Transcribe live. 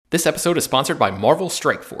This episode is sponsored by Marvel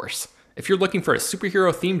Strike Force. If you're looking for a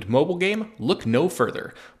superhero-themed mobile game, look no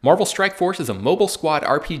further. Marvel Strike Force is a mobile squad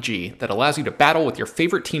RPG that allows you to battle with your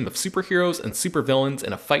favorite team of superheroes and supervillains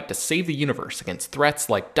in a fight to save the universe against threats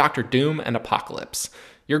like Doctor Doom and Apocalypse.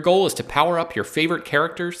 Your goal is to power up your favorite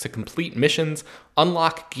characters to complete missions,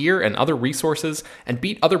 unlock gear and other resources, and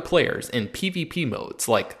beat other players in PvP modes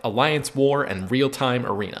like Alliance War and Real-Time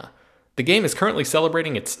Arena. The game is currently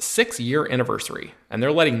celebrating its 6-year anniversary, and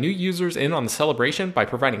they're letting new users in on the celebration by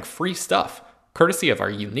providing free stuff, courtesy of our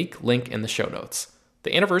unique link in the show notes.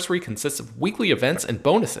 The anniversary consists of weekly events and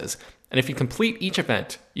bonuses, and if you complete each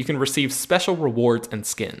event, you can receive special rewards and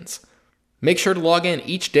skins. Make sure to log in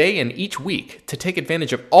each day and each week to take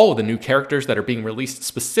advantage of all of the new characters that are being released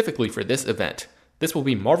specifically for this event. This will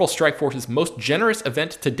be Marvel Strike Force's most generous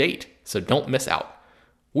event to date, so don't miss out.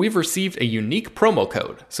 We've received a unique promo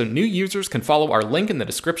code, so new users can follow our link in the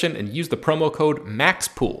description and use the promo code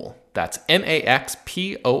MAXPOOL. That's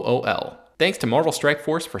MAXPOOL. Thanks to Marvel Strike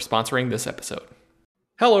Force for sponsoring this episode.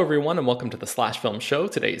 Hello everyone and welcome to the Slash Film Show.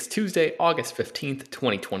 Today is Tuesday, August 15th,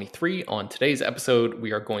 2023. On today's episode,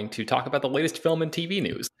 we are going to talk about the latest film and TV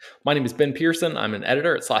news. My name is Ben Pearson. I'm an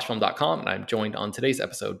editor at slashfilm.com, and I'm joined on today's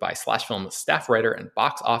episode by Slash Film staff writer and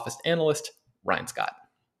box office analyst, Ryan Scott.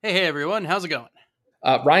 Hey everyone, how's it going?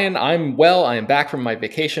 Ryan, I'm well. I am back from my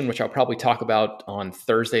vacation, which I'll probably talk about on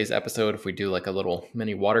Thursday's episode if we do like a little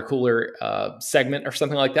mini water cooler segment or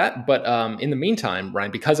something like that. But in the meantime, Ryan,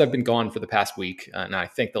 because I've been gone for the past week, and I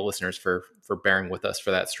thank the listeners for bearing with us for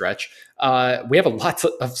that stretch, we have a lot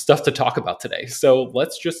of stuff to talk about today. So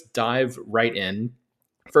let's just dive right in.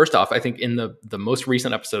 First off, I think in the most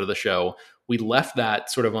recent episode of the show, we left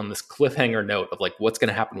that sort of on this cliffhanger note of like what's going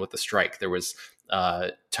to happen with the strike. There was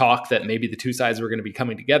talk that maybe the two sides were going to be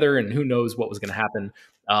coming together, and who knows what was going to happen.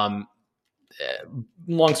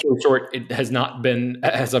 Long story short, it has not been,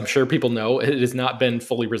 as I'm sure people know, it has not been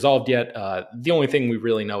fully resolved yet. The only thing we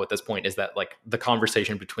really know at this point is that like the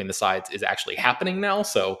conversation between the sides is actually happening now.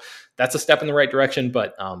 So that's a step in the right direction.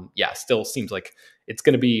 But still seems like it's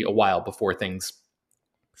going to be a while before things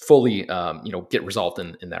fully get resolved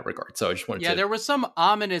in that regard. So I just wanted to... there was some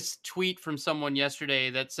ominous tweet from someone yesterday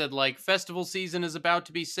that said like festival season is about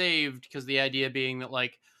to be saved, because the idea being that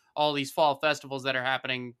like all these fall festivals that are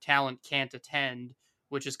happening, talent can't attend,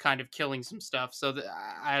 which is kind of killing some stuff. So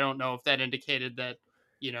I don't know if that indicated that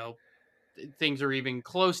things are even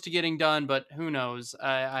close to getting done, but who knows.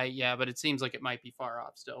 But it seems like it might be far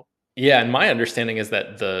off still. Yeah, and my understanding is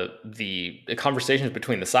that the conversations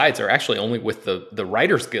between the sides are actually only with the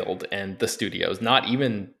Writers Guild and the studios, not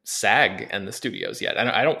even SAG and the studios yet.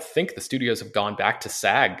 I don't think the studios have gone back to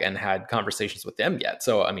SAG and had conversations with them yet.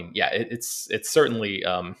 So, I mean, it's certainly,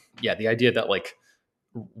 the idea that like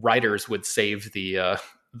writers would save the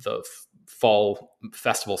fall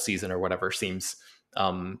festival season or whatever seems...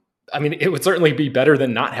 it would certainly be better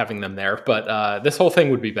than not having them there, but this whole thing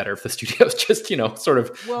would be better if the studios just, sort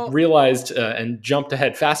of realized and jumped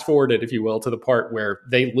ahead, fast forwarded, if you will, to the part where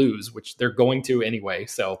they lose, which they're going to anyway.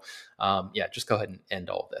 So, just go ahead and end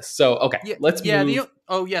all of this. So, okay, let's move.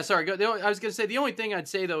 I was going to say, the only thing I'd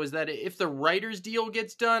say, though, is that if the writer's deal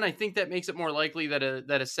gets done, I think that makes it more likely that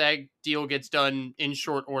a SAG deal gets done in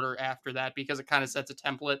short order after that, because it kind of sets a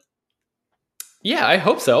template. Yeah, I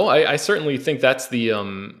hope so. I certainly think that's the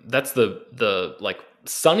like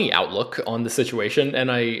sunny outlook on the situation,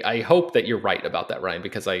 and I hope that you're right about that, Ryan,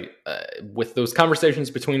 because with those conversations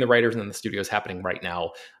between the writers and the studios happening right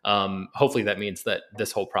now, hopefully that means that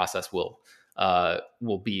this whole process will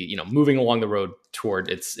be moving along the road toward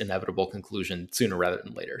its inevitable conclusion sooner rather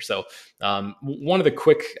than later. So one of the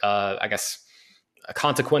quick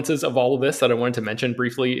consequences of all of this that I wanted to mention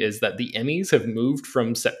briefly is that the Emmys have moved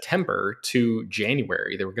from September to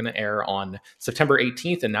January. They were going to air on September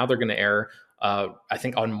 18th, and now they're going to air, I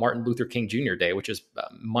think, on Martin Luther King Jr. Day, which is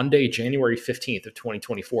Monday, January 15th of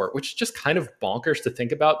 2024, which is just kind of bonkers to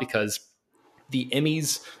think about, because the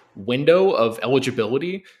Emmys window of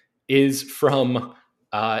eligibility is from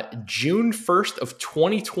June 1st of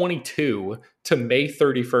 2022 to May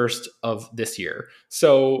 31st of this year.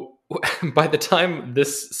 So by the time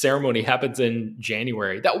this ceremony happens in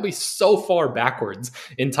January, that will be so far backwards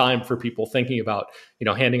in time for people thinking about,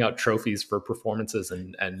 handing out trophies for performances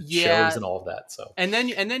and shows and all of that. So, and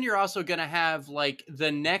then you're also going to have like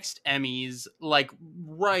the next Emmys, like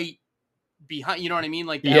right behind, you know what I mean?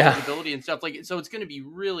 Like the eligibility and stuff, like, so it's going to be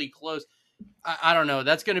really close. I don't know.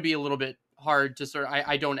 That's going to be a little bit hard to sort of,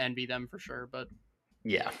 I don't envy them for sure, but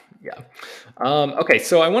Yeah, yeah. Okay,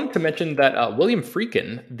 so I wanted to mention that William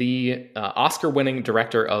Friedkin, the Oscar-winning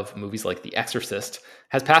director of movies like The Exorcist,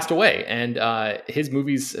 has passed away, and his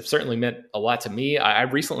movies have certainly meant a lot to me. I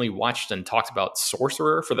recently watched and talked about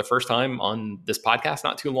Sorcerer for the first time on this podcast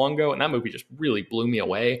not too long ago, and that movie just really blew me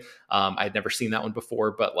away. I'd never seen that one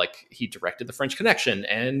before, but like he directed The French Connection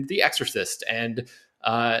and The Exorcist and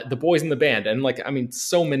the boys in the band, and like I mean,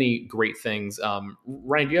 so many great things.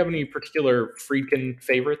 Ryan, do you have any particular Friedkin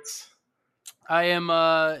favorites? I am,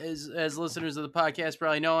 as listeners of the podcast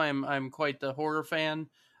probably know, I'm quite the horror fan.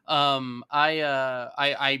 I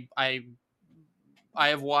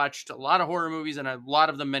have watched a lot of horror movies and a lot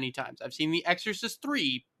of them many times. I've seen The Exorcist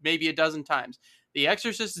 3 maybe a dozen times. The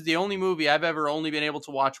Exorcist is the only movie I've ever only been able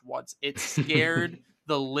to watch once. It scared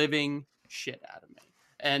the living shit out of me.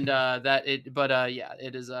 And that it but yeah,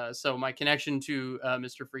 it is so my connection to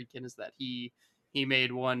Mr. Friedkin is that he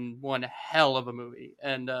made one hell of a movie.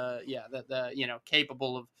 And yeah, that the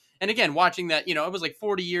capable of, and again, watching that, it was like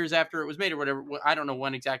 40 years after it was made or whatever. I don't know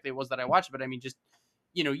when exactly it was that I watched it, but I mean, just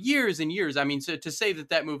years and years. I mean, so to say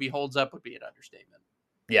that movie holds up would be an understatement.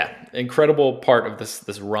 Yeah, incredible part of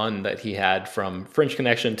this run that he had from French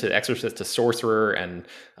Connection to Exorcist to Sorcerer, and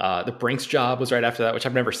the Brinks Job was right after that, which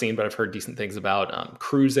I've never seen, but I've heard decent things about.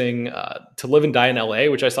 Cruising, To Live and Die in L.A.,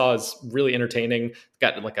 which I saw is really entertaining.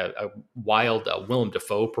 Got like a wild Willem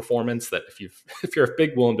Dafoe performance that if you're a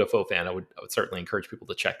big Willem Dafoe fan, I would certainly encourage people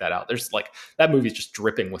to check that out. There's like that movie's just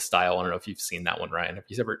dripping with style. I don't know if you've seen that one, Ryan. Have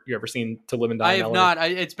you ever seen To Live and Die I in have L.A.? not.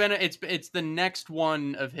 It's the next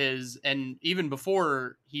one of his, and even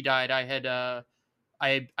before he died, I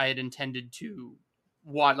had intended to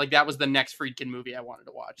watch. Like that was the next Friedkin movie I wanted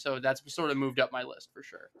to watch. So that's sort of moved up my list for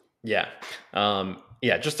sure. Yeah.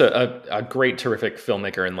 Yeah, just a great, terrific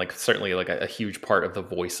filmmaker, and like certainly like a huge part of the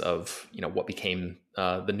voice of, what became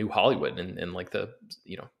the new Hollywood in like the,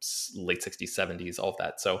 late 60s, 70s, all of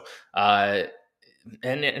that. So,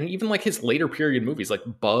 and even like his later period movies like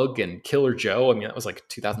Bug and Killer Joe, I mean, that was like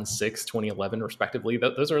 2006, 2011, respectively.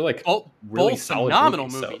 Those are like really Both solid phenomenal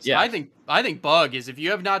movies. So movies. yeah. I think Bug is, if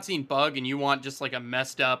you have not seen Bug and you want just like uh, a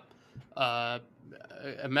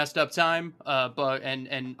messed up time, Bug,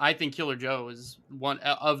 and I think Killer Joe is one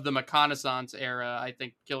of the reconnaissance era. I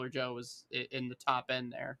think Killer Joe is in the top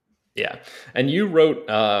end there. Yeah. And you wrote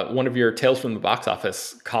one of your Tales from the Box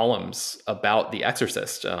Office columns about The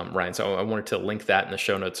Exorcist, Ryan. So I wanted to link that in the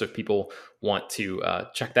show notes. So if people want to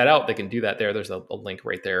check that out, they can do that there. There's a link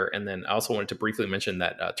right there. And then I also wanted to briefly mention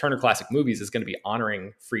that Turner Classic Movies is going to be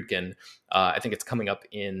honoring Friedkin. I think it's coming up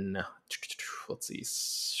in, let's see,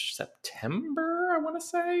 September, I want to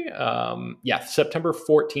say. Yeah, September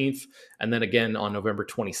 14th. And then again on November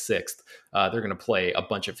 26th, they're going to play a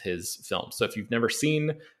bunch of his films. So if you've never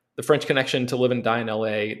seen The French Connection, To Live and Die in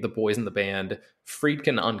L.A., The Boys in the Band,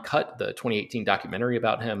 Friedkin Uncut, the 2018 documentary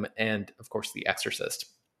about him, and of course The Exorcist.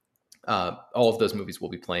 All of those movies will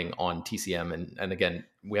be playing on TCM, and again,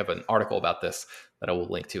 we have an article about this that I will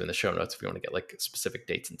link to in the show notes if you want to get like specific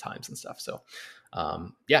dates and times and stuff. So,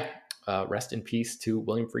 yeah, rest in peace to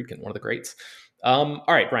William Friedkin, one of the greats. All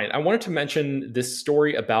right, Brian, I wanted to mention this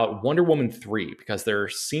story about Wonder Woman 3 because there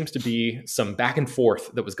seems to be some back and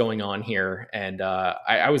forth that was going on here, and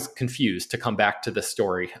I was confused to come back to this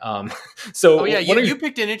story. So, Oh yeah, you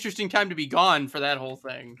picked an interesting time to be gone for that whole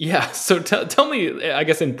thing. yeah, so tell me, I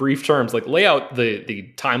guess in brief terms, like lay out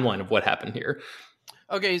the timeline of what happened here.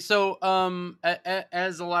 Okay, so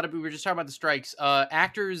as a lot of people were just talking about the strikes,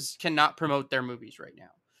 actors cannot promote their movies right now.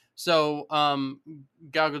 So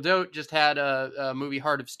Gal Gadot just had a movie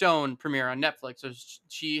Heart of Stone premiere on Netflix. So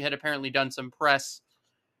she had apparently done some press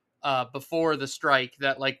before the strike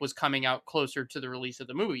that like was coming out closer to the release of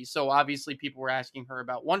the movie. So obviously people were asking her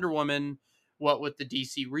about Wonder Woman. What with the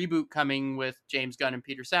DC reboot coming with James Gunn and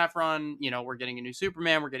Peter Safran, we're getting a new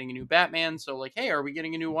Superman, we're getting a new Batman. So like, hey, are we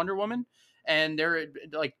getting a new Wonder Woman? And there,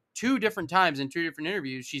 like two different times in two different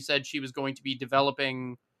interviews, she said she was going to be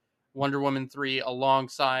developing Wonder Woman 3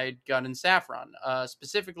 alongside Gunn and Safran.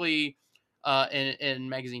 Specifically, in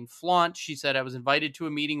magazine Flaunt, she said, I was invited to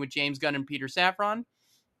a meeting with James Gunn and Peter Safran.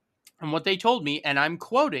 And what they told me, and I'm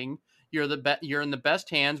quoting, you're in the best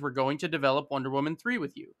hands. We're going to develop Wonder Woman 3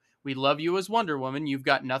 with you. We love you as Wonder Woman. You've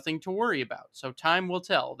got nothing to worry about. So time will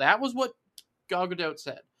tell. That was what Gal Gadot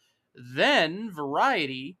said. Then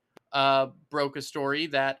Variety broke a story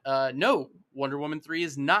that no, Wonder Woman 3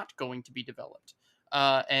 is not going to be developed.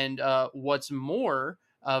 And what's more,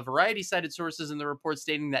 Variety cited sources in the report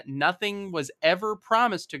stating that nothing was ever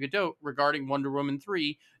promised to Gadot regarding Wonder Woman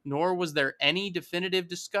 3, nor was there any definitive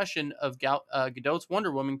discussion of Gadot's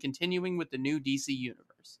Wonder Woman continuing with the new DC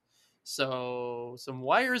universe. So some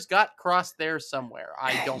wires got crossed there somewhere.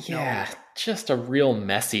 I don't Yeah, know. just a real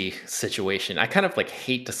messy situation. I kind of like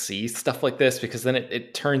hate to see stuff like this because then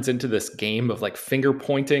it turns into this game of like finger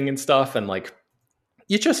pointing and stuff, and like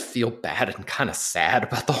you just feel bad and kind of sad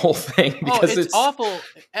about the whole thing Oh, because it's it's awful.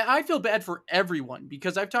 I feel bad for everyone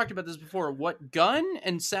because I've talked about this before. What Gunn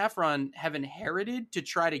and Saffron have inherited to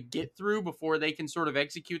try to get through before they can sort of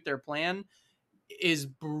execute their plan is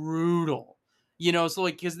brutal. So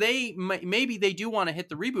like, because maybe they do want to hit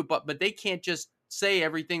the reboot button, but they can't just say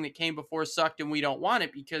everything that came before sucked and we don't want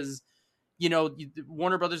it because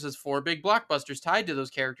Warner Brothers has 4 big blockbusters tied to those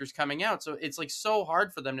characters coming out. So it's like so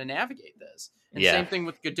hard for them to navigate this. And yeah. same thing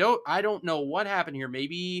with Godot. I don't know what happened here.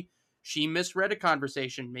 Maybe she misread a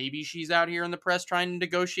conversation. Maybe she's out here in the press trying to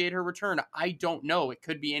negotiate her return. I don't know. It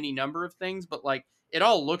could be any number of things, but like it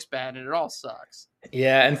all looks bad and it all sucks.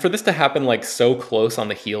 Yeah, and for this to happen like so close on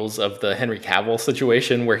the heels of the Henry Cavill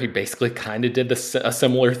situation where he basically kind of did a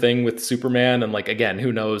similar thing with Superman, and like again,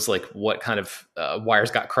 who knows like what kind of wires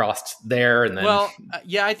got crossed there, and then Well,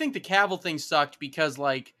 yeah, I think the Cavill thing sucked because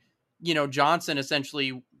like, Johnson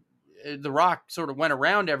essentially The Rock sort of went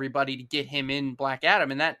around everybody to get him in Black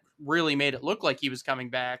Adam, and that really made it look like he was coming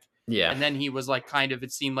back. yeah, And then he was like, kind of,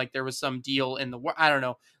 it seemed like there was some deal in I don't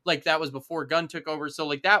know, like that was before Gunn took over. So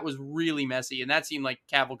like that was really messy, and that seemed like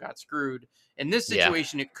Cavill got screwed. In this yeah,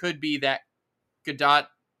 situation, it could be that Godot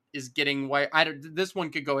is getting why I don't. This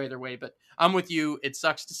one could go either way, but I'm with you. It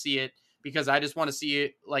sucks to see it because I just want to see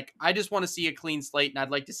it. Like I just want to see a clean slate, and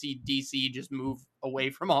I'd like to see DC just move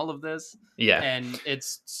away from all of this. yeah. And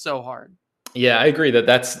it's so hard. Yeah, I agree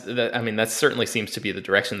that. I mean, that certainly seems to be the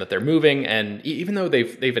direction that they're moving. And even though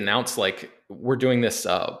they've announced like we're doing this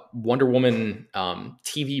Wonder Woman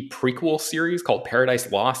TV prequel series called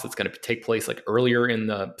Paradise Lost, that's going to take place like earlier in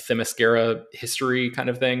the Themyscira history kind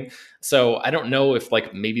of thing. So I don't know if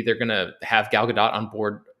like maybe they're going to have Gal Gadot on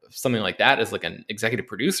board something like that as like an executive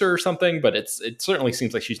producer or something. But it certainly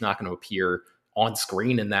seems like she's not going to appear on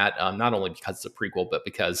screen in that. Not only because it's a prequel, but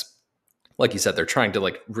because like you said, they're trying to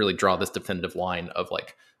like really draw this definitive line of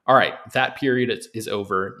like, all right, that period is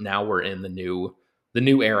over. Now we're in the new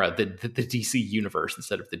era, the DC universe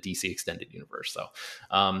instead of the DC extended universe. So,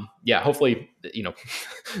 yeah, hopefully,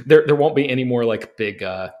 there won't be any more like big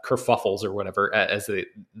kerfuffles or whatever as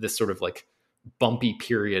this sort of like bumpy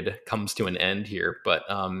period comes to an end here. But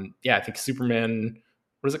yeah, I think Superman.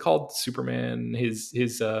 What is it called? Superman. His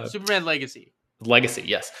Superman Legacy. Legacy,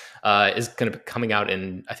 yes, is going to be coming out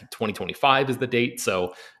in I think 2025 is the date.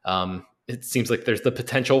 So it seems like there's the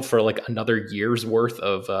potential for like another year's worth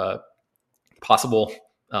of possible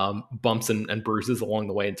bumps and bruises along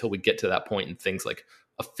the way until we get to that point and things like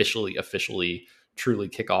officially truly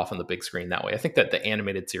kick off on the big screen that way. I think that the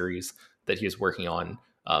animated series that he is working on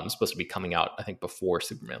is supposed to be coming out, I think, before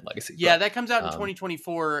Superman Legacy. Yeah, But that comes out in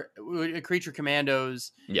 2024, Creature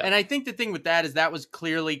Commandos. yeah, And I think the thing with that is that was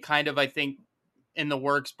clearly kind of, I think, in the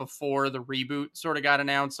works before the reboot sort of got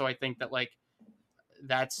announced. So I think that like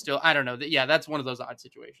that's still, I don't know. Yeah, that's one of those odd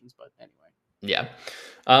situations. But anyway. yeah.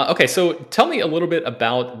 Okay, so tell me a little bit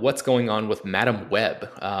about what's going on with Madam Web.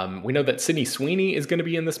 We know that Sydney Sweeney is going to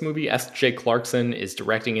be in this movie. S.J. Clarkson is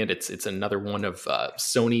directing it. It's another one of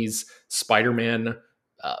Sony's Spider-Man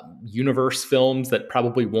universe films that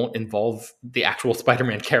probably won't involve the actual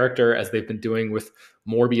Spider-Man character as they've been doing with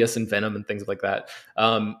Morbius and Venom and things like that.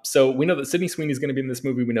 So we know that Sydney Sweeney is going to be in this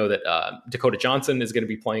movie. We know that Dakota Johnson is going to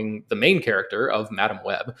be playing the main character of Madam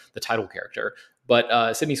Web, the title character.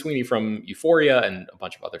 But Sydney Sweeney from Euphoria and a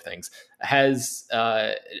bunch of other things has,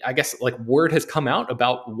 I guess, like word has come out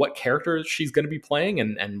about what character she's going to be playing,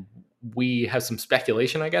 and we have some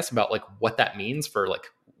speculation, I guess, about like what that means for like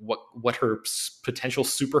what her potential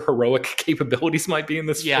super heroic capabilities might be in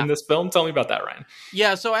this film. Tell me about that, Ryan.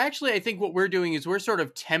 Yeah, so actually I think what we're doing is we're sort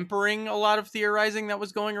of tempering a lot of theorizing that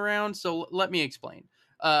was going around. So let me explain.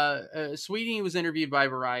 Sweeney was interviewed by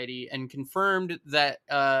Variety and confirmed that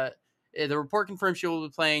the report confirmed she will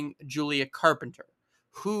be playing Julia Carpenter,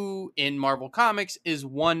 who in Marvel Comics is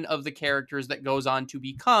one of the characters that goes on to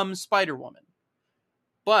become Spider-Woman.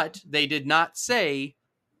 But they did not say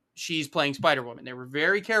she's playing Spider-Woman. They were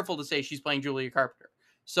very careful to say she's playing Julia Carpenter.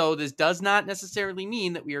 So this does not necessarily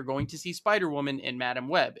mean that we are going to see Spider-Woman in Madam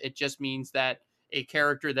Web. It just means that a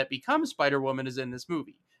character that becomes Spider-Woman is in this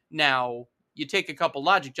movie. Now, you take a couple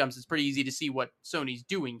logic jumps, it's pretty easy to see what Sony's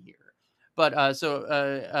doing here. But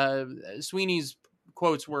Sweeney's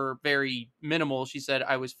quotes were very minimal. She said,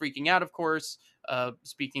 "I was freaking out, of course.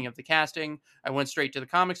 Speaking of the casting, I went straight to the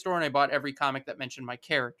comic store and I bought every comic that mentioned my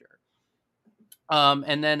character."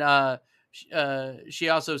 And then she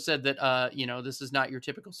also said that this is not your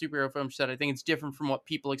typical superhero film. She said, I think it's different from what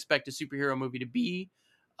people expect a superhero movie to be.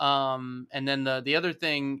 And then the other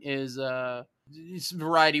thing is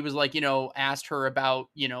Variety was like, asked her about,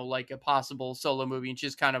 like a possible solo movie, and she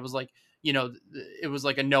just kind of was like, it was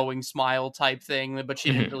like a knowing smile type thing, but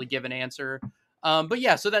she didn't really give an answer. But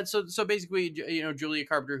yeah, so basically, Julia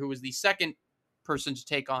Carpenter, who was the second person to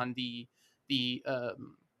take on the The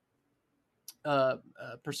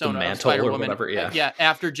persona of mantle or Spider-Woman, whatever. Yeah.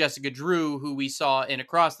 after Jessica Drew, who we saw in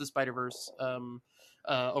Across the Spider-Verse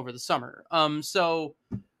over the summer. So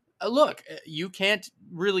look, you can't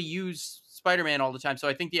really use Spider-Man all the time. So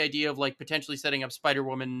I think the idea of like potentially setting up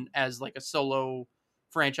Spider-Woman as like a solo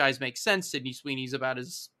franchise makes sense. Sydney Sweeney's about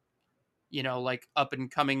as like up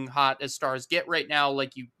and coming hot as stars get right now.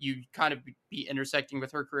 Like you kind of be intersecting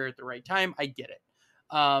with her career at the right time. I get it.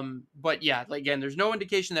 But yeah, like, again, there's no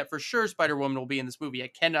indication that for sure Spider-Woman will be in this movie. I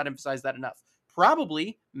cannot emphasize that enough.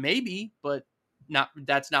 Probably, maybe, but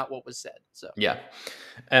that's not what was said. So Yeah.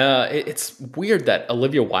 It's weird that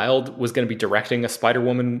Olivia Wilde was going to be directing a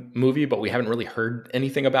Spider-Woman movie, but we haven't really heard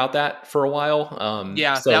anything about that for a while.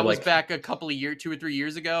 yeah, So that was like, back a couple of years, 2 or 3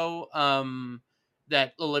 years ago.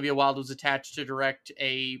 That Olivia Wilde was attached to direct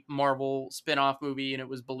a Marvel spin-off movie, and it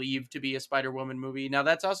was believed to be a Spider-Woman movie. Now,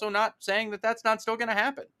 that's also not saying that that's not still going to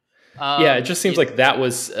happen. yeah, it just seems like that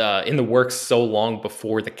was in the works so long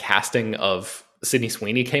before the casting of Sydney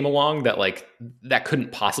Sweeney came along that like that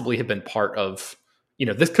couldn't possibly have been part of,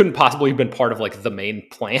 this couldn't possibly have been part of like the main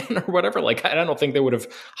plan or whatever. Like, I don't think they would have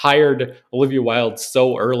hired Olivia Wilde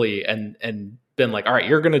so early and been like, all right,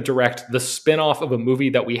 you're going to direct the spinoff of a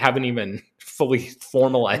movie that we haven't even fully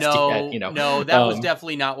formalized yet. No, that was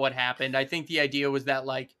definitely not what happened. I think the idea was that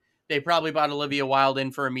like they probably brought Olivia Wilde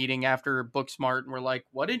in for a meeting after Booksmart and were like,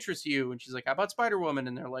 what interests you? And she's like, how about Spider-Woman?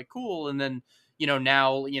 And they're like, cool. And then,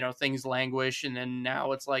 now, things languish. And then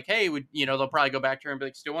now it's like, hey, they'll probably go back to her and be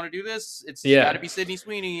like, still want to do this? It's got to be Sydney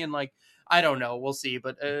Sweeney. And like, I don't know. We'll see.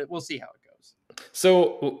 But we'll see how it goes.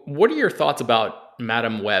 So what are your thoughts about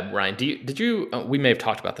Madam Web, Ryan? Did you we may have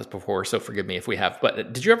talked about this before, so forgive me if we have,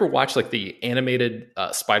 but did you ever watch like the animated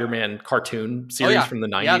Spider-Man cartoon series from the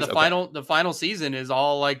 90s? Yeah, the final season is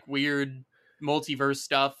all like weird multiverse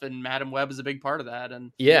stuff, and Madam Web is a big part of that.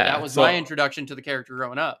 And that was my introduction to the character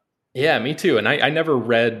growing up. Yeah, me too. And I never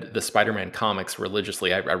read the Spider-Man comics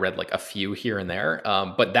religiously. I read like a few here and there,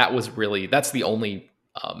 but that's the only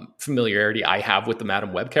familiarity I have with the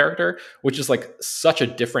Madam Web character, which is like such a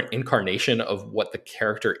different incarnation of what the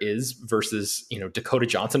character is versus, Dakota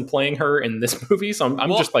Johnson playing her in this movie. So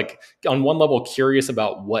I'm just like on one level curious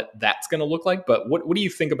about what that's going to look like. But what do you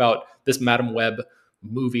think about this Madam Web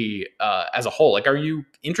movie as a whole? Like, are you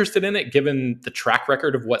interested in it given the track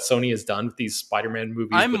record of what Sony has done with these Spider-Man movies?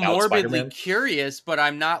 I'm morbidly curious, but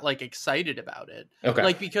I'm not like excited about it. Okay.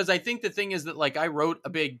 Like, because I think the thing is that like I wrote a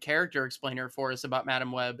big character explainer for us about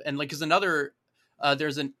Madam Web, and like is another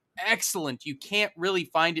there's an excellent, you can't really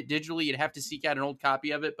find it digitally, you'd have to seek out an old copy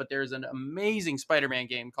of it, but there's an amazing Spider-Man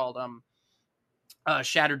game called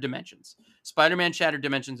Shattered Dimensions. Spider-Man Shattered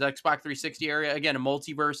Dimensions, Xbox 360 area. Again, a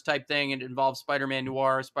multiverse type thing. It involves Spider-Man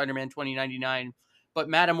Noir, Spider-Man 2099. But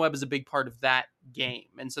Madam Web is a big part of that game.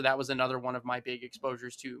 And so that was another one of my big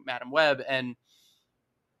exposures to Madam Web. And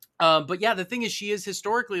but yeah, the thing is, she is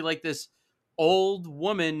historically like this old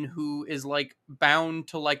woman who is like bound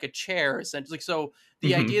to like a chair, essentially. So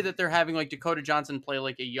the idea that they're having like Dakota Johnson play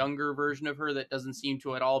like a younger version of her that doesn't seem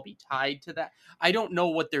to at all be tied to that. I don't know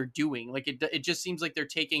what they're doing. Like it just seems like they're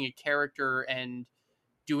taking a character and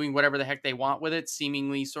doing whatever the heck they want with it,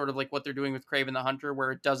 seemingly sort of like what they're doing with Kraven the Hunter,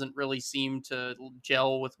 where it doesn't really seem to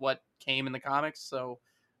gel with what came in the comics. So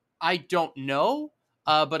I don't know.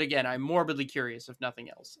 But again, I'm morbidly curious, if nothing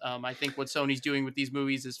else. I think what Sony's doing with these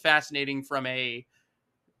movies is fascinating from a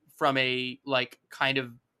like kind of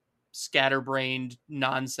scatterbrained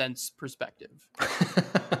nonsense perspective.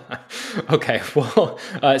 Okay, well,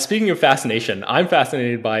 speaking of fascination, I'm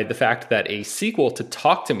fascinated by the fact that a sequel to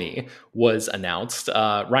Talk to Me was announced.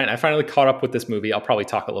 Ryan, I finally caught up with this movie. I'll probably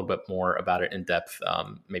talk a little bit more about it in depth,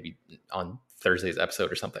 maybe on Thursday's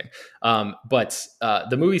episode or something. But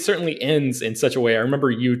the movie certainly ends in such a way. I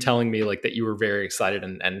remember you telling me like that you were very excited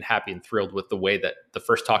and happy and thrilled with the way that the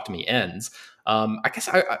first Talk to Me ends. I guess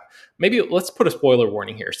maybe let's put a spoiler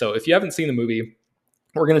warning here. So if you haven't seen the movie,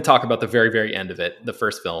 we're going to talk about the very, very end of it, the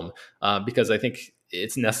first film, because I think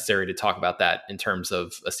it's necessary to talk about that in terms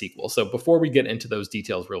of a sequel. So before we get into those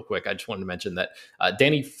details real quick, I just wanted to mention that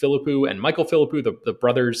Danny Philippou and Michael Philippou, the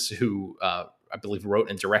brothers who I believe wrote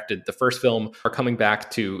and directed the first film, are coming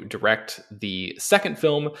back to direct the second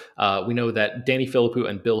film. We know that Danny Philippou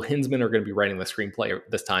and Bill Hinsman are going to be writing the screenplay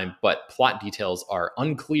this time, but plot details are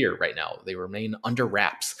unclear right now. They remain under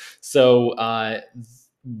wraps. So,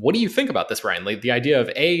 what do you think about this, Ryan? Like the idea of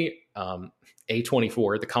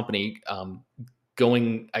A24, the company,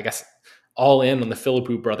 going, I guess, all in on the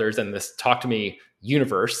Philippou brothers and this Talk to Me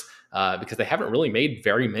universe, because they haven't really made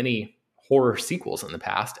very many horror sequels in the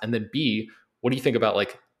past. And then B, what do you think about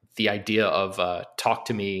like the idea of Talk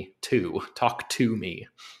to Me 2, Talk to Me?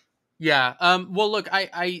 Yeah. Well, look,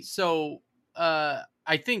 I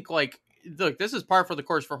think like, look, this is par for the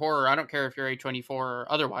course for horror. I don't care if you're A24 or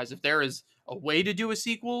otherwise. If there is a way to do a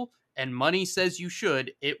sequel and money says you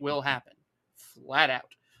should, it will happen, flat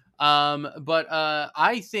out. But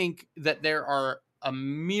I think that there are a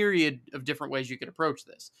myriad of different ways you could approach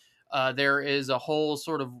this. There is a whole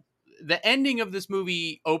sort of, the ending of this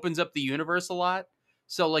movie opens up the universe a lot.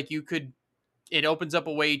 So like it opens up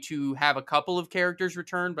a way to have a couple of characters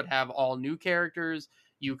return, but have all new characters.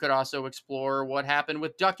 You could also explore what happened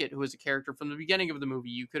with Duckett, who is a character from the beginning of the movie.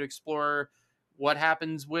 You could explore what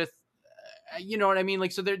happens with, you know what I mean?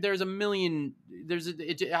 Like, so there's a million,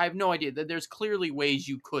 I have no idea that there's clearly ways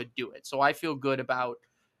you could do it. So I feel good about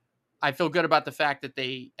the fact that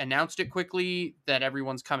they announced it quickly, that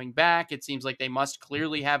everyone's coming back. It seems like they must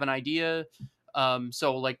clearly have an idea.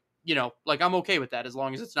 So like, like I'm okay with that as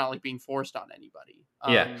long as it's not like being forced on anybody.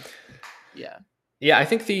 Yeah. Yeah. Yeah, I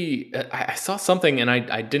think I saw something, and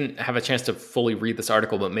I didn't have a chance to fully read this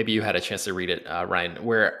article, but maybe you had a chance to read it, Ryan,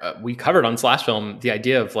 where we covered on Slash Film the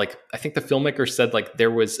idea of like, I think the filmmaker said like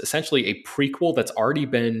there was essentially a prequel that's already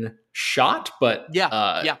been shot, but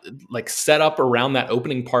like set up around that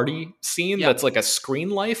opening party scene. That's like a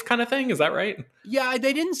screen life kind of thing. Is that right? Yeah,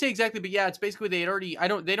 they didn't say exactly, but yeah, it's basically they had already.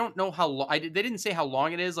 They don't know how long. They didn't say how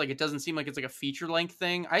long it is. Like, it doesn't seem like it's like a feature length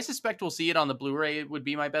thing. I suspect we'll see it on the Blu-ray. Would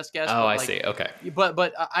be my best guess. Oh, but I like, see. Okay.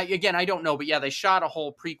 But I don't know. But yeah, they shot a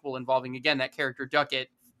whole prequel involving again that character Duckett,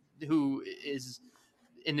 who is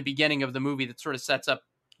in the beginning of the movie that sort of sets up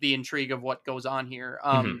the intrigue of what goes on here.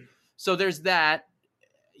 So there's that.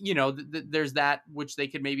 There's that which they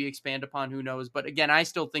could maybe expand upon. Who knows? But again, I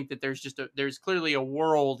still think that there's clearly a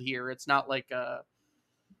world here. It's not like a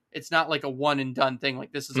one and done thing.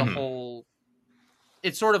 Like, this is a whole.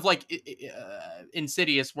 It's sort of like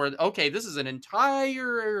Insidious, where okay, this is an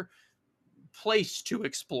entire place to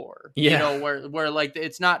explore. Yeah. Where like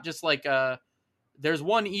it's not just like there's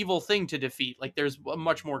one evil thing to defeat. Like, there's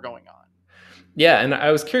much more going on. Yeah, and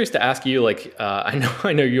I was curious to ask you, like, I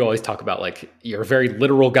know you always talk about like you're a very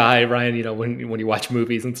literal guy, Ryan. When you watch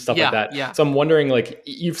movies and stuff like that. Yeah. So I'm wondering, like,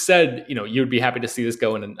 you've said you'd be happy to see this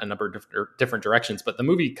go in a number of different directions, but the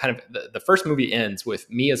movie the first movie ends with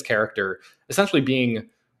Mia's character essentially being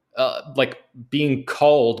being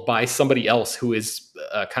called by somebody else who is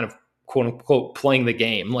kind of quote unquote playing the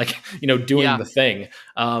game, like doing the thing.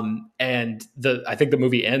 And I think the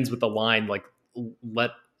movie ends with the line like,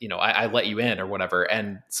 I let you in or whatever.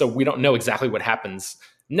 And so we don't know exactly what happens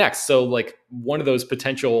next. So like one of those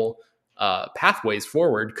potential pathways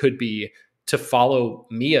forward could be to follow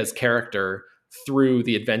Mia's character through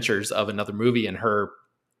the adventures of another movie and her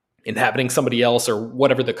inhabiting somebody else, or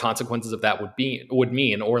whatever the consequences of that would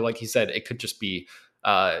mean. Or like he said, it could just be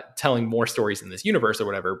telling more stories in this universe or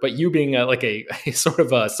whatever. But you being a sort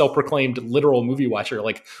of a self-proclaimed literal movie watcher,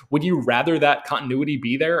 like, would you rather that continuity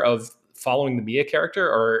be there of following the Mia character,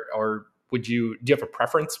 or do you have a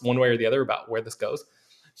preference one way or the other about where this goes?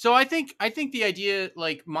 So I think the idea,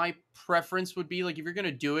 like, my preference would be like, if you're going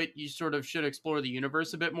to do it, you sort of should explore the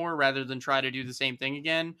universe a bit more rather than try to do the same thing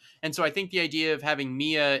again. And so I think the idea of having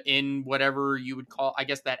Mia in whatever you would call, I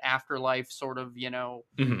guess, that afterlife sort of,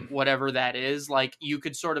 whatever that is, like, you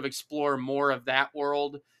could sort of explore more of that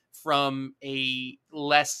world from a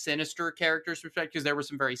less sinister character's perspective, because there were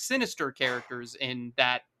some very sinister characters in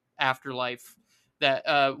that afterlife that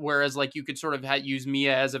whereas like you could sort of use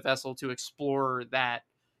Mia as a vessel to explore that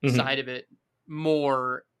side of it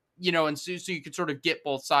more, and so you could sort of get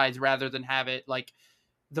both sides rather than have it like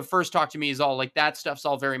the first Talk to Me is all like that stuff's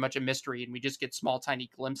all very much a mystery and we just get small tiny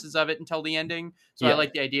glimpses of it until the ending. So I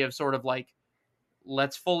like the idea of sort of like,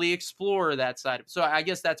 let's fully explore that side. So I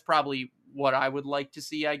guess that's probably what I would like to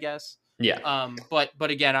see, I guess. Yeah.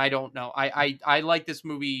 But again, I don't know. I like this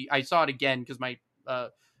movie. I saw it again because my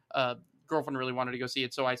girlfriend really wanted to go see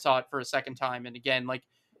it, so I saw it for a second time. And again, like,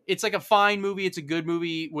 it's like a fine movie. It's a good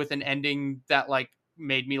movie with an ending that like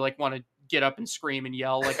made me like want to get up and scream and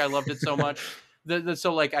yell. Like, I loved it so much.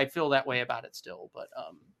 So like I feel that way about it still. But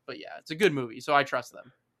yeah, it's a good movie, so I trust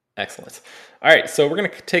them. Excellent. All right, so we're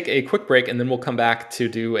going to take a quick break and then we'll come back to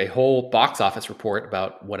do a whole box office report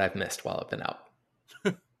about what I've missed while I've been out.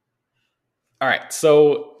 All right,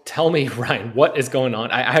 so tell me, Ryan, what is going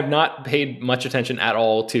on? I have not paid much attention at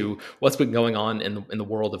all to what's been going on in the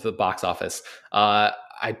world of the box office.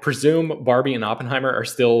 I presume Barbie and Oppenheimer are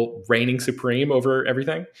still reigning supreme over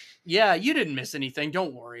everything. Yeah, you didn't miss anything.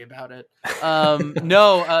 Don't worry about it.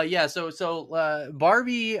 No, yeah. So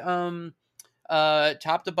Barbie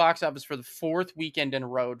topped the box office for the fourth weekend in a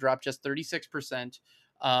row, dropped just 36%.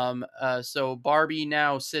 So Barbie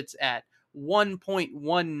now sits at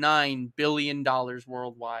 $1.19 billion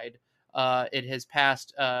worldwide. It has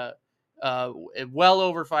passed well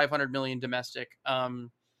over 500 million domestic.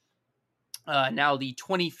 Now the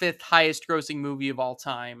 25th highest grossing movie of all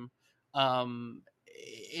time.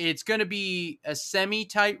 It's going to be a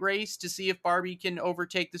semi-tight race to see if Barbie can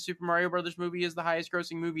overtake the Super Mario Brothers movie as the highest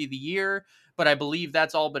grossing movie of the year, but I believe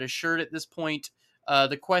that's all but assured at this point.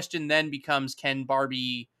 The question then becomes, can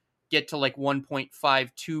Barbie get to like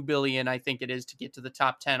 1.52 billion? I think it is, to get to the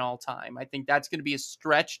top 10 all time. I think that's going to be a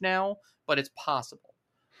stretch now, but it's possible.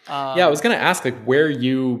 Yeah, I was going to ask like where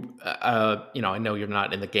I know you're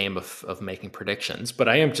not in the game of making predictions, but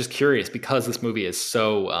I am just curious because this movie is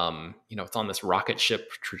so, it's on this rocket ship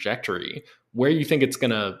trajectory, where you think it's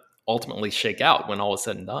going to ultimately shake out when all is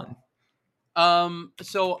said and done.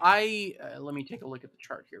 So I let me take a look at the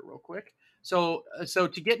chart here real quick. So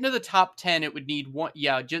to get into the top 10, it would need one.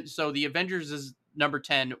 Yeah, so the Avengers is number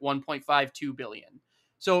 10, 1.52 billion.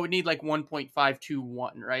 So it would need like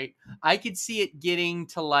 1.521, right? I could see it getting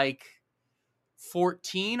to like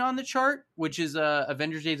 14 on the chart, which is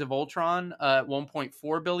Avengers Days of Ultron,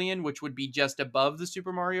 1.4 billion, which would be just above the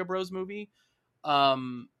Super Mario Bros. Movie.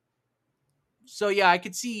 So yeah, I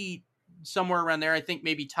could see somewhere around there. I think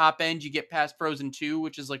maybe top end you get past Frozen 2,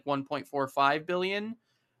 which is like 1.45 billion.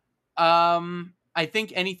 I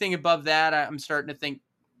think anything above that, I'm starting to think,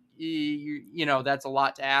 that's a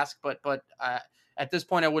lot to ask. But at this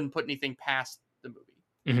point, I wouldn't put anything past the movie.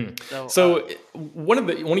 Mm-hmm. So one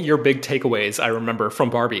of your big takeaways I remember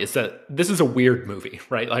from Barbie is that this is a weird movie,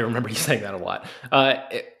 right? I remember you saying that a lot.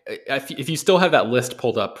 If you still have that list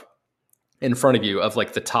pulled up in front of you of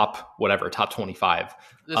like the top 25,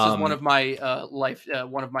 this is one of my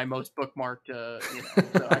one of my most bookmarked. So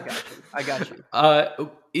I got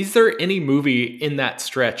you. Is there any movie in that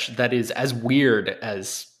stretch that is as weird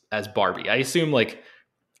as Barbie? I assume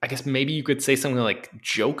I guess maybe you could say something like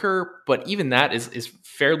Joker, but even that is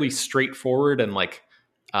fairly straightforward and well,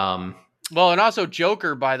 and also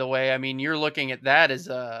Joker, by the way. I mean, you're looking at that as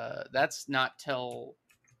that's not till,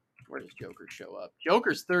 where does Joker show up?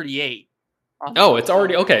 Joker's 38. Oh, it's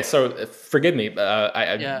already okay. So forgive me.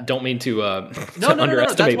 I don't mean to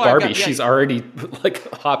underestimate Barbie. She's already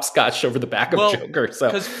like hopscotch over the back of Joker. So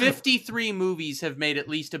because 53 movies have made at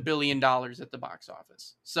least $1 billion at the box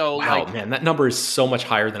office. So wow, man, that number is so much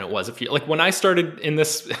higher than it was. If you when I started in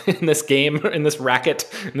this game, in this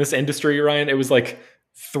racket, in this industry, Ryan, it was like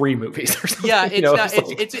 3 movies or something. Yeah,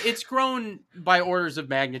 it's grown by orders of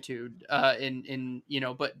magnitude.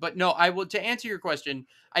 But no, I will, to answer your question,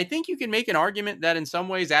 I think you can make an argument that in some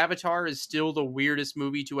ways Avatar is still the weirdest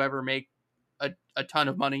movie to ever make a ton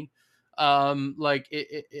of money.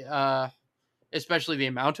 Especially the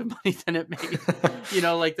amount of money that it made.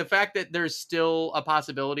 Like the fact that there's still a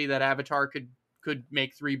possibility that Avatar could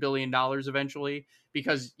make $3 billion eventually,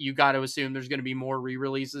 because you got to assume there's going to be more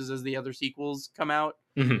re-releases as the other sequels come out.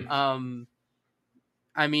 Mm-hmm.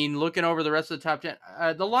 I mean, looking over the rest of the top 10,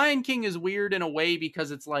 The Lion King is weird in a way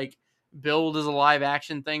because it's like billed as a live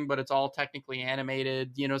action thing, but it's all technically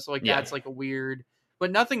animated, so that's like a weird,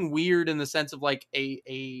 but nothing weird in the sense of like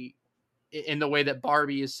in the way that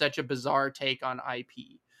Barbie is such a bizarre take on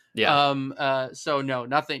IP. Yeah. So no,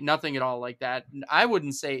 nothing at all like that. I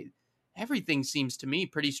wouldn't say, everything seems to me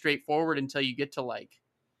pretty straightforward until you get to like,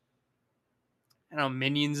 I don't know,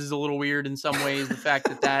 Minions is a little weird in some ways. The fact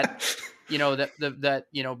that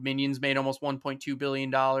Minions made almost $1.2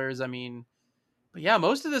 billion. I mean, but yeah,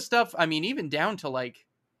 most of this stuff, I mean, even down to like,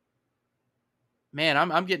 man,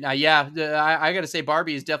 I'm getting, I got to say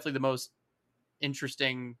Barbie is definitely the most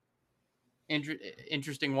interesting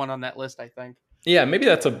one on that list, I think. Yeah, maybe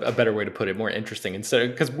that's a better way to put it, more interesting,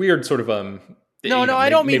 instead, because weird sort of No, I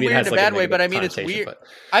don't mean weird in a bad way, but I mean it's weird. But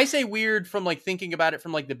I say weird from like thinking about it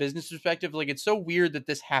from like the business perspective. Like it's so weird that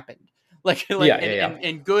this happened.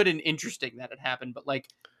 And good and interesting that it happened. But like,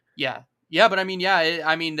 but I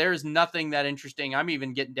mean, there's nothing that interesting. I'm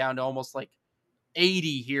even getting down to almost like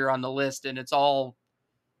 80 here on the list, and it's all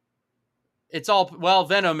it's all, well,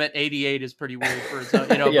 Venom at 88 is pretty weird for its own,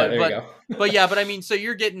 you know, Yeah, there you go. but yeah, but I mean, so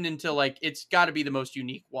you're getting into like, it's got to be the most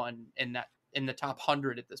unique one in the top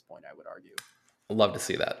 100 at this point, I would argue. Love to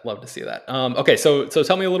see that. Love to see that. Okay, so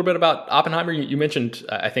tell me a little bit about Oppenheimer. You mentioned,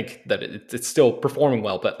 I think that it's still performing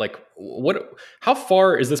well, but like, how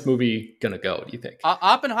far is this movie gonna go? Do you think?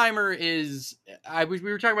 Oppenheimer is. We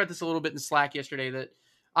were talking about this a little bit in Slack yesterday. That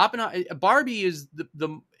Barbie is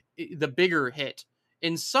the bigger hit.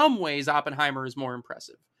 In some ways, Oppenheimer is more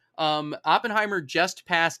impressive. Oppenheimer just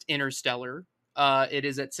passed Interstellar. It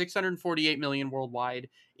is at 648 million worldwide.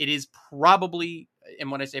 It is probably, and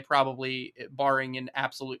when I say probably, barring an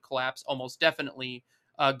absolute collapse, almost definitely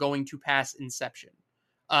going to pass Inception.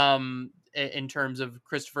 In terms of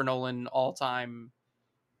Christopher Nolan all time,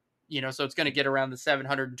 so it's going to get around the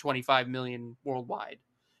 725 million worldwide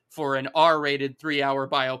for an R-rated 3-hour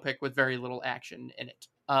biopic with very little action in it.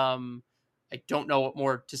 I don't know what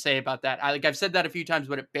more to say about that. I've said that a few times,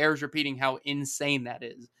 but it bears repeating how insane that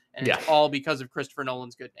is. And Yeah. it's all because of Christopher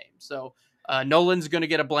Nolan's good name. So Nolan's going to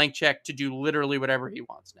get a blank check to do literally whatever he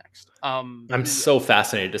wants next. I'm so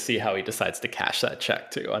fascinated to see how he decides to cash that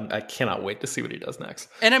check too. I cannot wait to see what he does next.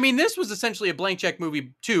 And I mean, this was essentially a blank check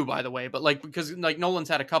movie too, by the way, but like, because like Nolan's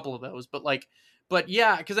had a couple of those, but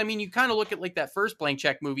yeah, because I mean, you kind of look at like that first blank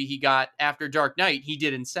check movie he got after Dark Knight, he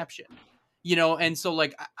did Inception, and so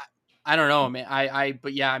like, I don't know, man.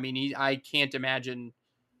 But yeah, I mean, I can't imagine.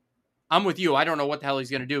 I'm with you. I don't know what the hell he's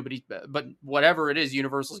going to do, but whatever it is,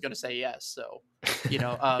 Universal's going to say yes. So,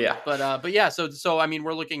 Yeah. But yeah, so I mean,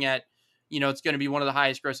 we're looking at, it's going to be one of the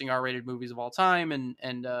highest grossing R-rated movies of all time,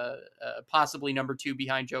 and possibly number 2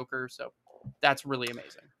 behind Joker. So that's really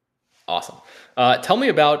amazing. Awesome. Tell me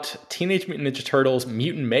about Teenage Mutant Ninja Turtles: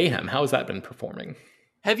 Mutant Mayhem. How has that been performing?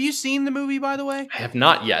 Have you seen the movie, by the way? I have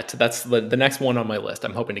not yet. That's the next one on my list.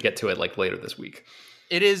 I'm hoping to get to it like later this week.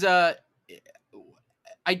 It is.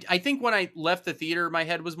 I think when I left the theater, my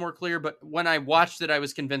head was more clear, but when I watched it, I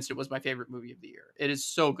was convinced it was my favorite movie of the year. It is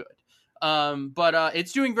so good. But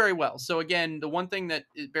it's doing very well. So again, the one thing that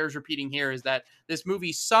it bears repeating here is that this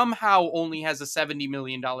movie somehow only has a $70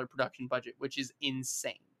 million production budget, which is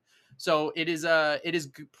insane. So it is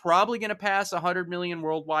probably going to pass 100 million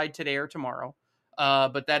worldwide today or tomorrow.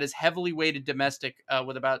 But that is heavily weighted domestic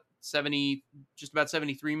with about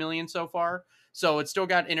 73 million so far. So it's still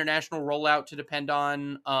got international rollout to depend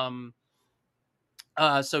on.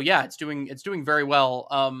 So yeah, it's doing very well.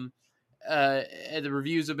 The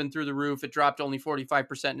reviews have been through the roof. It dropped only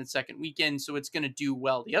 45% in its second weekend, so it's going to do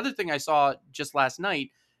well. The other thing I saw just last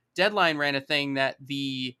night, Deadline ran a thing that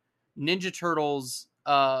the Ninja Turtles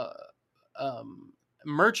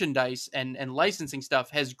merchandise and licensing stuff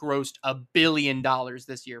has grossed $1 billion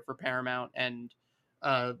this year for Paramount and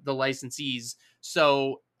the licensees.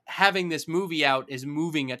 So having this movie out is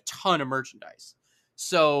moving a ton of merchandise.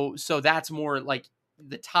 So that's more like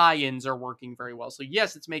the tie-ins are working very well. So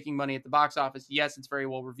yes, it's making money at the box office. Yes, it's very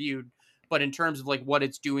well reviewed, but in terms of like what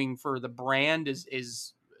it's doing for the brand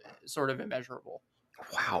is sort of immeasurable.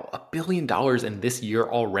 Wow, $1 billion in this year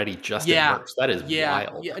already just in Yeah. merch. That is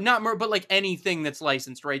wild. Yeah, not but like anything that's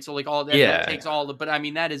licensed, right? So like all that, Yeah. that takes all the, but I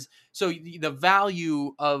mean that is, so the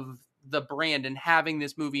value of the brand and having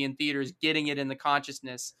this movie in theaters, getting it in the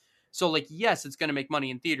consciousness. So like, yes, it's going to make money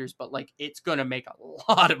in theaters, but like it's going to make a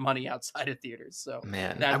lot of money outside of theaters. So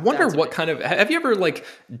Man, I wonder what kind of, have you ever like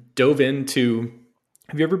dove into,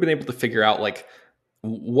 have you ever been able to figure out like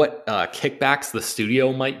what kickbacks the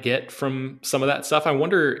studio might get from some of that stuff? I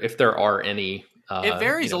wonder if there are any. It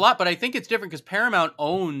varies a lot, but I think it's different because Paramount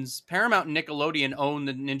and Nickelodeon own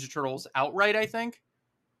the Ninja Turtles outright, I think.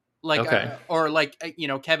 Like, Okay. or like,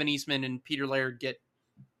 Kevin Eastman and Peter Laird get,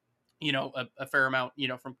 a fair amount,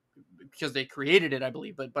 from, because they created it, I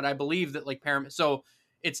believe, but I believe that like Paramount, so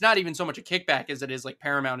it's not even so much a kickback as it is like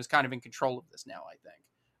Paramount is kind of in control of this now, I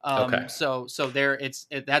think. Okay. So there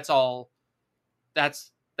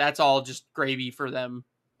that's all just gravy for them,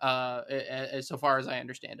 as so far as I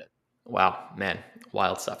understand it. Wow, man,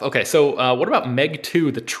 wild stuff. Okay, so what about Meg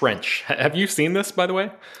 2, The Trench? Have you seen this, by the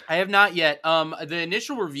way? I have not yet. The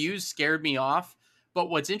initial reviews scared me off, but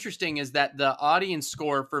what's interesting is that the audience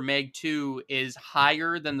score for Meg 2 is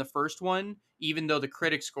higher than the first one, even though the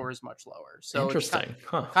critic score is much lower. So Interesting.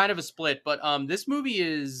 It's kind of a split. But this movie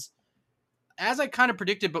is, as I kind of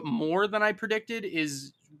predicted, but more than I predicted,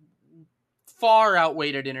 is far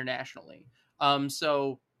outweighed internationally.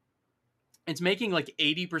 So it's making like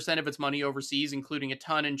 80% of its money overseas, including a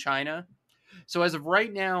ton in China. So as of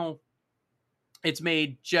right now, it's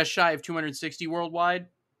made just shy of 260 worldwide,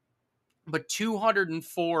 but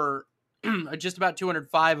 204, just about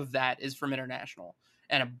 205 of that is from international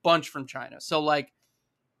and a bunch from China. So like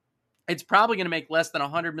It's probably going to make less than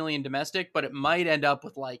 100 million domestic, but it might end up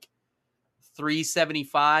with like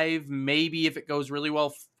 375, maybe if it goes really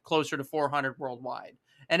well, closer to 400 worldwide.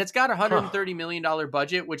 And it's got a Huh. $130 million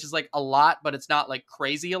budget, which is like a lot, but it's not like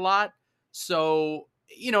crazy a lot. So,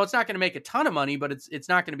 it's not going to make a ton of money, but it's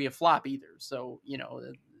not going to be a flop either. So,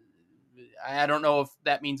 I don't know if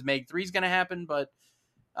that means Meg 3 is going to happen, but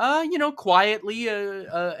quietly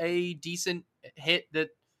a decent hit that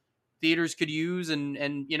theaters could use,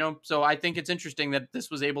 and so I think it's interesting that this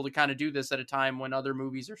was able to kind of do this at a time when other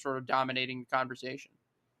movies are sort of dominating the conversation.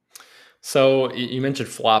 So you mentioned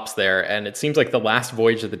flops there, and it seems like The Last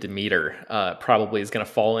Voyage of the Demeter probably is going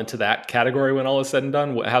to fall into that category when all is said and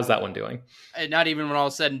done. How's that one doing? And not even when all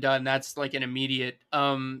is said and done, that's like an immediate.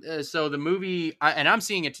 So the movie, and I'm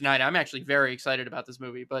seeing it tonight. I'm actually very excited about this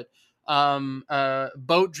movie, but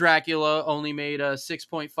Boat Dracula only made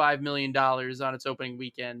 $6.5 million on its opening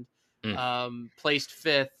weekend. Mm. Placed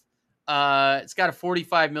fifth. It's got a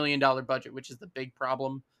 $45 million budget, which is the big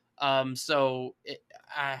problem. I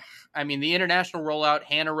mean, the international rollout,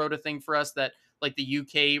 Hannah wrote a thing for us that like the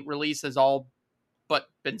UK release has all but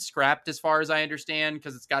been scrapped as far as I understand,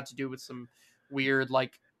 because it's got to do with some weird,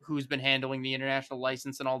 like, who's been handling the international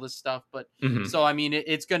license and all this stuff. But Mm-hmm. so, I mean,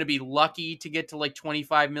 it's going to be lucky to get to like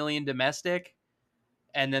 25 million domestic.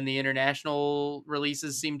 And then the international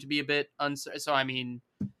releases seem to be a bit so I mean,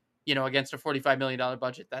 against a $45 million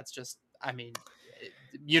budget, that's just, I mean,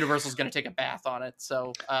 Universal's going to take a bath on it.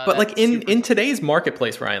 So But like that's super. in today's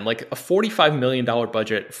marketplace, Ryan, like a $45 million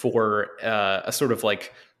budget for a sort of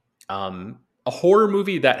like a horror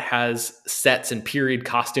movie that has sets and period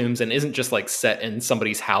costumes and isn't just like set in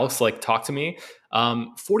somebody's house, like talk to me.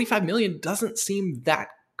 45 million doesn't seem that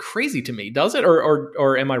crazy to me, does it?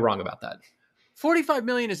 Or am I wrong about that? 45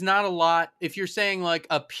 million is not a lot if you're saying like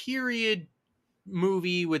a period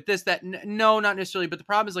movie with this, that. No, not necessarily, but the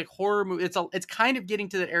problem is like horror movie, it's kind of getting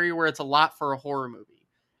to that area where it's a lot for a horror movie,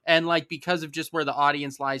 and like because of just where the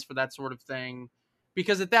audience lies for that sort of thing,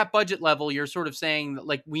 because at that budget level you're sort of saying that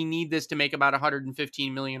like we need this to make about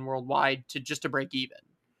 115 million worldwide to break even,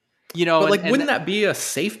 But and like, wouldn't that be a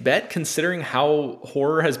safe bet considering how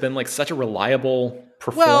horror has been like such a reliable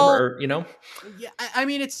performer, well, or? yeah, I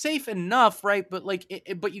mean it's safe enough, right? But like,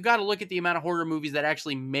 but you got to look at the amount of horror movies that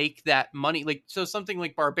actually make that money. Like, so something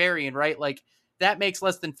like Barbarian, right? Like that makes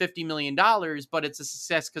less than $50 million, but it's a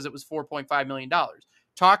success because it was $4.5 million.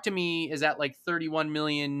 Talk to Me is at like 31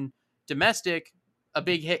 million domestic, a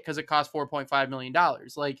big hit because it cost $4.5 million.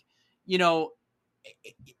 Like, you know,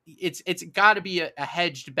 it's got to be a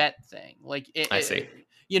hedged bet thing. Like I see.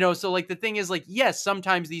 so like the thing is like, yes,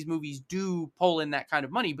 sometimes these movies do pull in that kind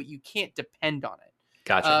of money, but you can't depend on it.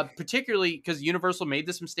 Gotcha. Particularly because Universal made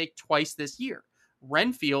this mistake twice this year.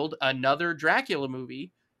 Renfield, another Dracula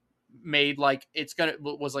movie, made like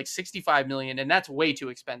was like 65 million, and that's way too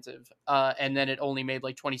expensive. And then it only made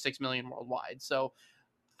like 26 million worldwide. So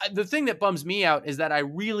the thing that bums me out is that I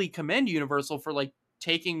really commend Universal for like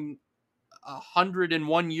taking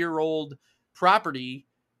 101-year-old property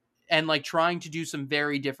and like trying to do some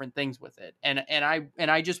very different things with it. And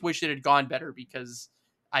I just wish it had gone better, because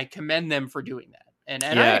I commend them for doing that. And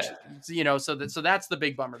I Yeah. actually, so that's the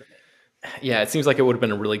big bummer to me. Yeah, it seems like it would have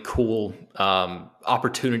been a really cool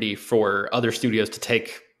opportunity for other studios to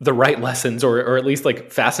take the right lessons, or at least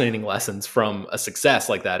like fascinating lessons from a success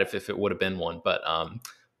like that, if it would have been one. But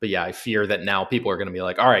yeah, I fear that now people are going to be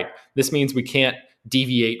like, all right, this means we can't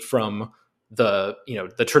deviate from the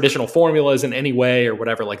traditional formulas in any way or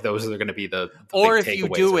whatever. Like those are going to be the Or big if you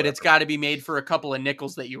takeaways do or it, it's whatever. got to be made for a couple of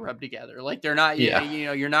nickels that you rub together. Like they're not, Yeah,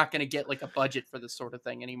 you're not going to get like a budget for this sort of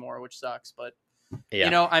thing anymore, which sucks. But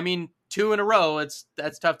yeah. I mean, two in a row,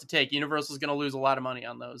 that's tough to take. Universal's going to lose a lot of money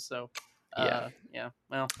on those. So, Yeah, yeah.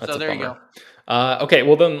 Well, that's so a there you go. bummer. Okay,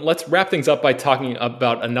 well then let's wrap things up by talking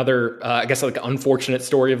about another, I guess, like unfortunate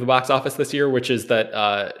story of the box office this year, which is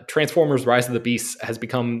that Transformers: Rise of the Beasts has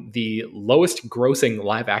become the lowest grossing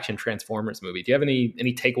live action Transformers movie. Do you have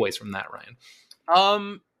any takeaways from that,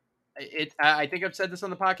 Ryan? I think I've said this on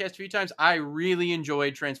the podcast a few times. I really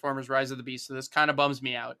enjoyed Transformers: Rise of the Beast, so this kind of bums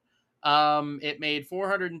me out. It made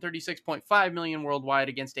 436.5 million worldwide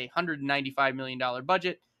against a $195 million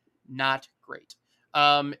budget. Not great.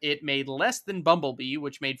 It made less than Bumblebee,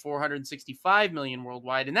 which made 465 million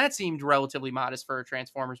worldwide, and that seemed relatively modest for a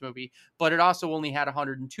Transformers movie. But it also only had a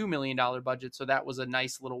 $102 million budget, so that was a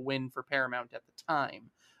nice little win for Paramount at the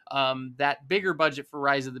time. That bigger budget for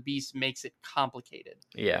Rise of the Beast makes it complicated.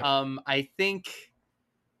 Yeah, I think,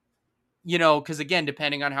 because again,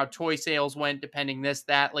 depending on how toy sales went, depending this,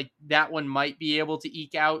 that, like that one might be able to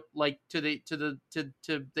eke out like to the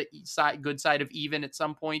side, good side of even at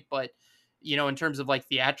some point. But in terms of like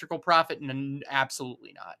theatrical profit,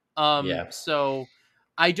 absolutely not. Yeah. So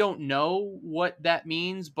I don't know what that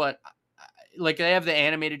means, but like they have the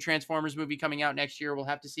animated Transformers movie coming out next year. We'll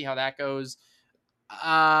have to see how that goes.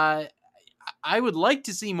 I would like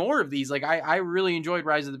to see more of these. Like I really enjoyed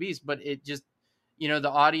Rise of the Beast, but it just, the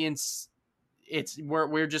audience,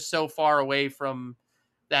 we're just so far away from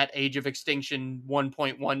that Age of Extinction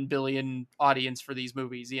 1.1 billion audience for these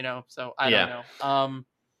movies, So I don't know.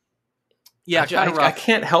 Yeah, kind of I rough.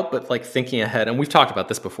 can't help but like thinking ahead, and we've talked about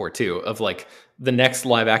this before too, of like the next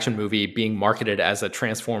live action movie being marketed as a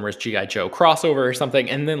Transformers GI Joe crossover or something,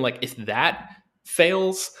 and then like if that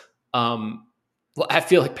fails, well, I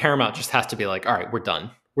feel like Paramount just has to be like, all right, we're done.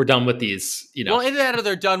 We're done with these, Well, either that or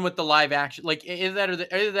they're done with the live action. Like either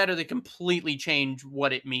that or they completely change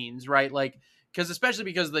what it means, right? Like especially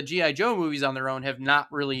because the GI Joe movies on their own have not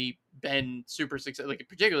really been super successful. Like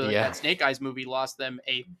particularly like that Snake Eyes movie lost them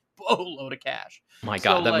a boatload of cash. My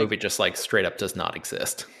God, that movie just like straight up does not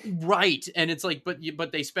exist. Right, and it's like,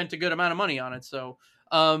 but they spent a good amount of money on it. So,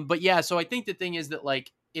 but yeah, so I think the thing is that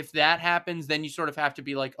like if that happens, then you sort of have to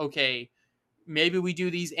be like, okay, maybe we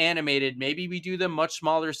do these animated, maybe we do them much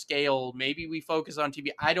smaller scale, maybe we focus on TV.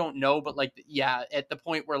 I don't know, but like, yeah, at the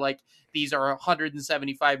point where like these are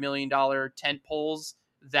 $175 million tent poles,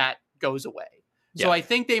 that goes away. So I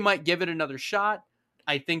think they might give it another shot.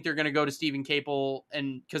 I think they're going to go to Stephen Capel,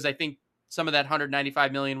 and because I think some of that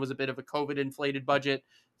 195 million was a bit of a COVID inflated budget.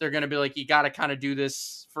 They're going to be like, you got to kind of do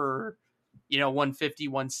this for, 150,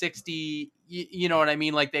 160. You know what I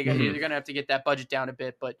mean? Like they're going to have to get that budget down a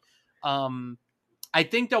bit, but I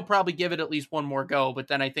think they'll probably give it at least one more go. But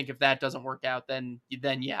then I think if that doesn't work out, then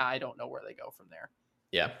yeah, I don't know where they go from there.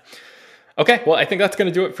 Yeah. Okay, well, I think that's going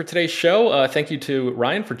to do it for today's show. Thank you to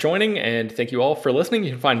Ryan for joining, and thank you all for listening.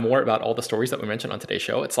 You can find more about all the stories that we mentioned on today's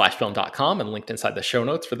show at slashfilm.com and linked inside the show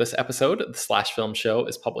notes for this episode. The Slash Film Show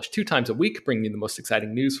is published 2 times a week, bringing you the most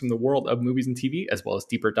exciting news from the world of movies and TV, as well as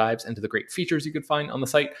deeper dives into the great features you could find on the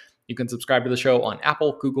site. You can subscribe to the show on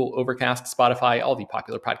Apple, Google, Overcast, Spotify, all the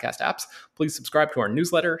popular podcast apps. Please subscribe to our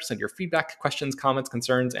newsletter, send your feedback, questions, comments,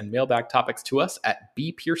 concerns, and mailbag topics to us at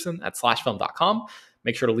bpearson@slashfilm.com.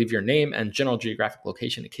 Make sure to leave your name and general geographic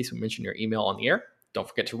location in case we mention your email on the air. Don't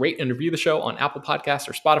forget to rate and review the show on Apple Podcasts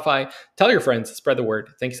or Spotify. Tell your friends, spread the word.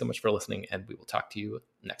 Thank you so much for listening, and we will talk to you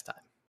next time.